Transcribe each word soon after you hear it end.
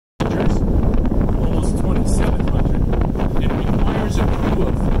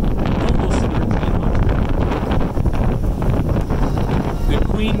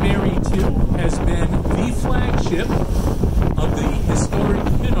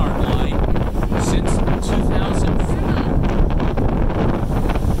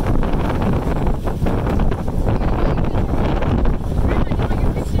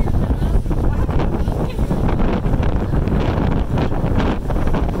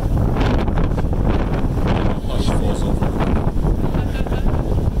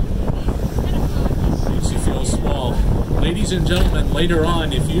ladies and gentlemen, later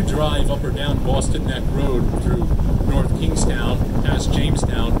on, if you drive up or down Boston Neck Road through North Kingstown, past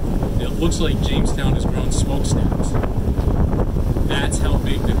Jamestown, it looks like Jamestown has grown smokestacks. That's how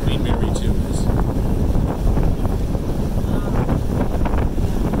big the Queen Mary 2 is.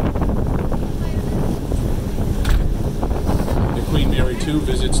 The Queen Mary 2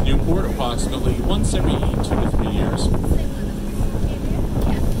 visits Newport approximately once every 2 to 3 years.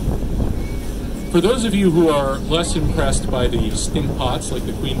 For those of you who are less impressed by the stink pots like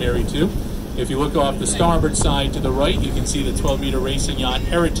the Queen Mary 2, if you look off the starboard side to the right, you can see the 12-meter racing yacht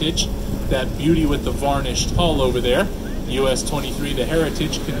Heritage, that beauty with the varnished hull over there. US 23, the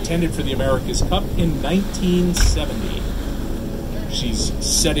Heritage, contended for the America's Cup in 1970. She's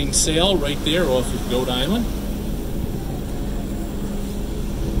setting sail right there off of Goat Island.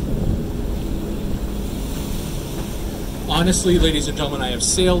 Honestly, ladies and gentlemen, I have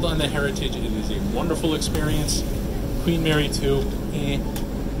sailed on the Heritage. It is a wonderful experience. Queen Mary 2,